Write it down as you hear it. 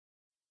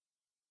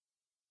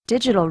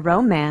Digital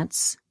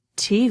Romance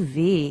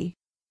TV.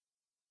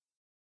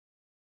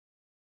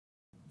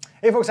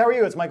 Hey folks, how are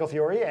you? It's Michael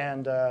Fiore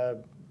and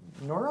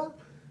Nora?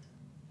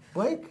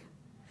 Blake?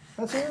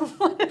 That's you?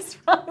 What is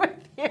wrong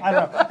with you? I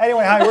don't know.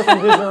 Anyway, hi, we're from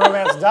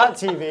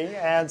digitalromance.tv,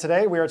 and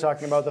today we are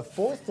talking about the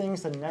 4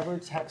 things to never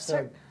text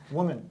a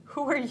woman.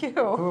 Who are you?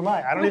 Who am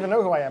I? I don't even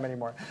know who I am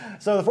anymore.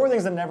 So the 4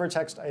 things to never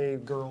text a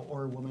girl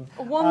or a woman.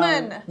 A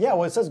woman. Yeah,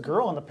 well, it says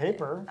girl on the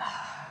paper.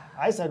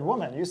 I said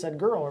woman, you said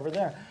girl over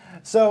there.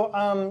 So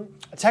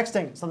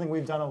texting, something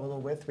we've done a little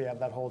with. We have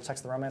that whole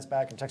text the romance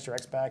back and text your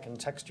ex back and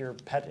text your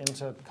pet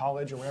into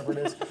college or whatever it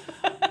is.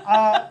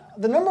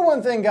 The number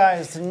 1 thing,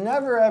 guys, to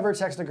never ever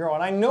text a girl,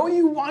 and I know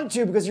you want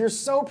to because you're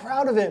so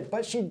proud of it,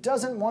 but she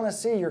doesn't want to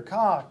see your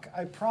cock.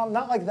 I promise,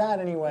 not like that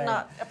anyway.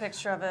 Not a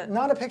picture of it.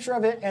 Not a picture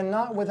of it, and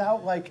not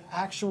without like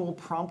actual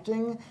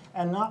prompting,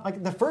 and not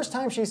like the first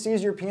time she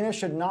sees your penis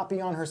should not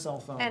be on her cell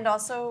phone. And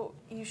also,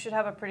 you should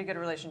have a pretty good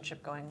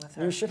relationship going with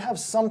her. You should have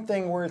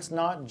something where it's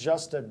not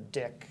just a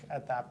dick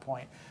at that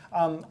point.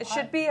 It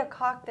should be a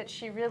cock that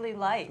she really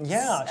likes.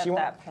 Yeah, at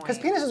that point. Because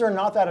penises are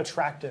not that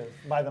attractive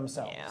by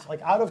themselves. Yeah.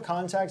 Like out of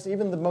context,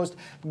 even the most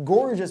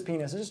gorgeous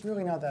penis is just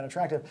really not that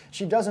attractive.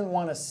 She doesn't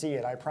want to see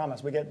it, I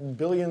promise. We get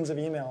billions of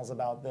emails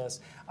about this.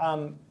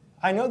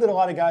 I know that a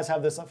lot of guys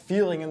have this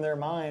feeling in their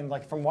mind,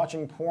 like from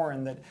watching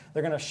porn, that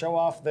they're going to show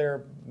off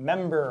their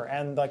member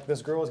and like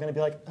this girl is going to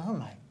be like, oh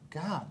my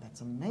God,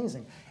 that's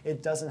amazing.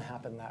 It doesn't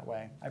happen that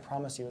way. I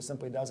promise you, it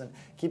simply doesn't.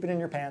 Keep it in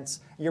your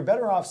pants. You're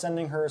better off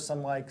sending her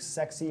some like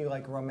sexy,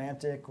 like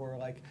romantic or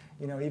like,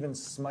 you know, even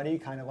smutty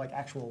kind of like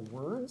actual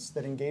words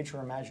that engage her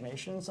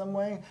imagination in some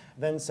way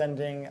than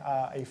sending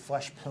a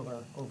flesh pillar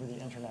over the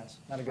internet.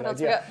 Not a good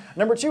idea.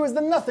 Number 2 is the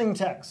nothing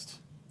text.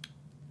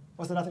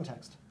 What's the nothing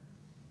text?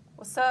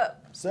 What's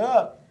up? What's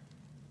up?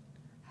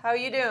 How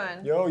you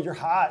doing? Yo, you're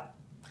hot.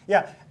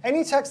 Yeah,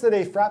 any text that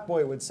a frat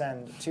boy would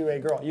send to a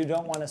girl, you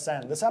don't want to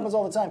send. This happens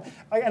all the time.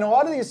 And a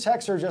lot of these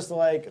texts are just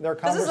like their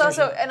conversation. This is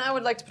also, and I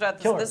would like to put out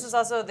this. Killers. This is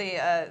also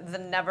the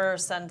never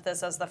send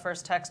this as the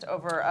first text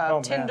over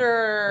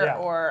Tinder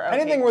or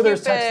anything where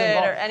there's text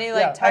involved. or any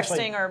like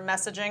texting or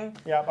messaging.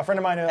 Yeah, a friend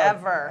of mine,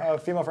 a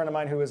female friend of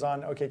mine who was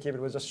on OkCupid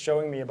was just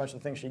showing me a bunch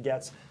of things she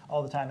gets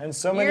all the time, and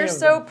so many. You're of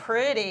so them,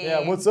 pretty.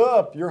 Yeah, what's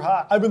up? You're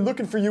hot. I've been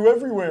looking for you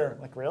everywhere.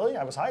 Like really?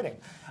 I was hiding.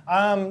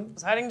 I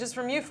was hiding just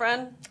from you,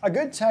 friend. A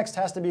good text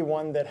has to be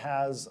one that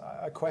has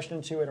a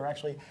question to it or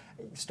actually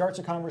starts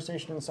a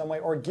conversation in some way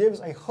or gives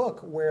a hook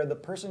where the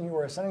person you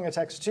are sending a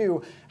text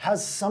to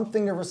has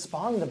something to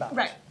respond about.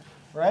 Right.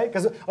 Right?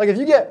 Because like if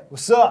you get,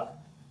 what's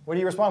up? What do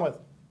you respond with?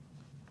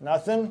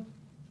 Nothing?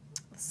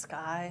 The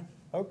sky.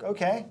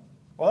 Okay.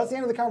 Well, that's the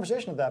end of the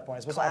conversation at that point.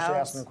 It's supposed to actually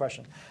ask them a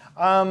question.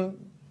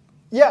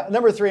 Yeah,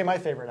 number 3, my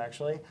favorite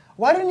actually.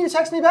 Why didn't you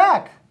text me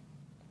back?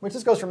 Which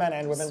this goes for men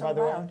and women, by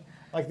the way.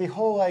 Like the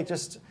whole like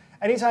just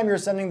anytime you're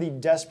sending the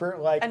desperate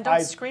like and don't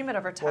scream it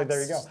over text. Well,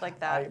 there you go. Like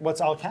that.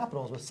 What's all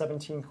capitals with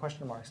 17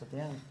 question marks at the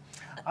end.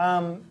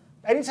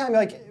 Anytime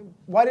like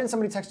why didn't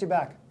somebody text you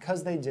back?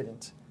 Because they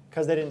didn't.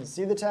 Because they didn't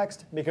see the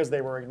text, because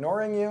they were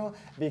ignoring you,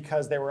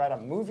 because they were at a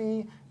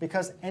movie,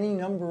 because any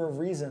number of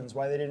reasons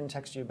why they didn't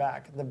text you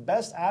back. The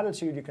best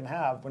attitude you can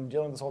have when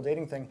dealing with this whole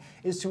dating thing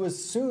is to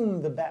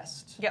assume the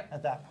best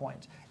at that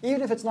point.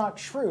 Even if it's not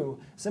true,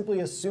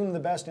 simply assume the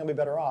best and you'll be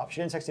better off. She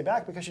didn't text you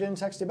back because she didn't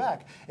text you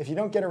back. If you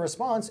don't get a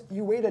response,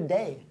 you wait a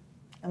day,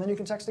 and then you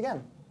can text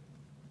again.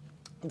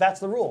 That's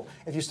the rule.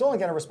 If you still don't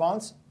get a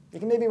response, you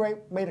can maybe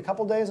wait a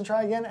couple days and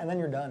try again, and then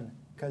you're done.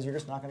 Because you're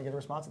just not going to get a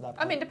response at that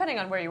point. I mean, depending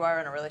on where you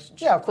are in a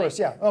relationship. Yeah, of course,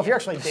 yeah. Well, if you're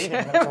actually dating,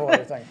 that's a whole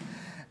other thing.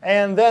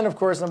 And then, of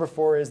course, number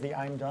 4 is the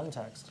I'm done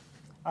text.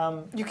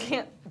 You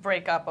can't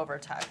break up over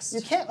text.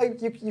 You can't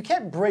like you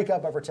can't break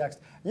up over text.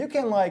 You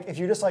can like if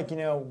you just like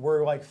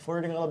we're like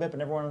flirting a little bit, but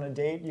never went on a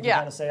date. You can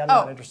kind of say I'm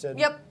not interested.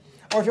 Yep.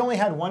 Or if you only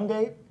had one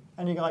date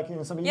and you like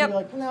somebody, you'd be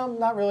like no,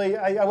 not really.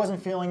 I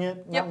wasn't feeling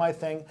it. Not my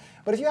thing.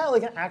 But if you had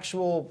like an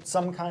actual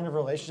some kind of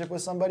relationship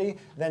with somebody,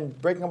 then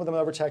breaking up with them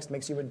over text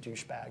makes you a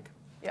douchebag.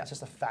 Yeah. It's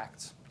just a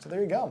fact. So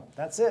there you go.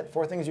 That's it.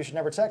 4 things you should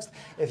never text.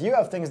 If you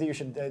have things that you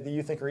should that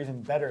you think are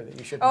even better that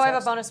you should. I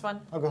have a bonus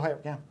one. Oh, go ahead.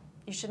 Yeah.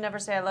 You should never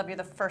say I love you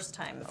the first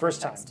time. The first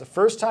time. The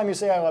first time you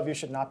say I love you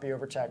should not be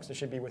over text. It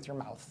should be with your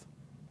mouth.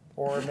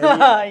 Or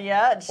maybe,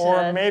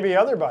 or maybe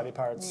other body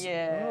parts.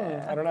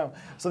 Yeah. I don't know.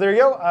 So there you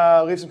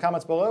go. Leave some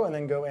comments below and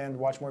then go and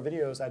watch more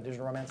videos at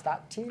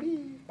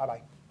digitalromance.tv.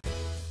 Bye-bye.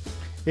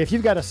 If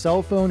you've got a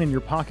cell phone in your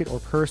pocket or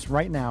purse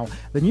right now,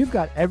 then you've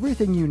got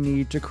everything you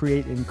need to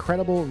create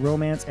incredible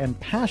romance and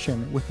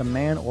passion with the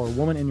man or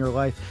woman in your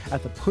life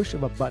at the push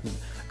of a button.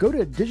 Go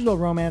to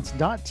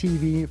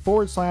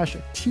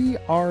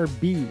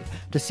digitalromance.tv/TRB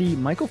to see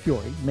Michael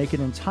Fiore make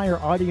an entire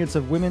audience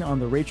of women on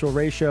The Rachel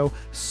Ray Show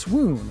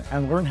swoon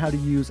and learn how to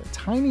use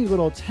tiny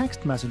little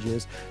text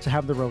messages to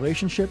have the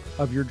relationship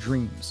of your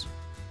dreams.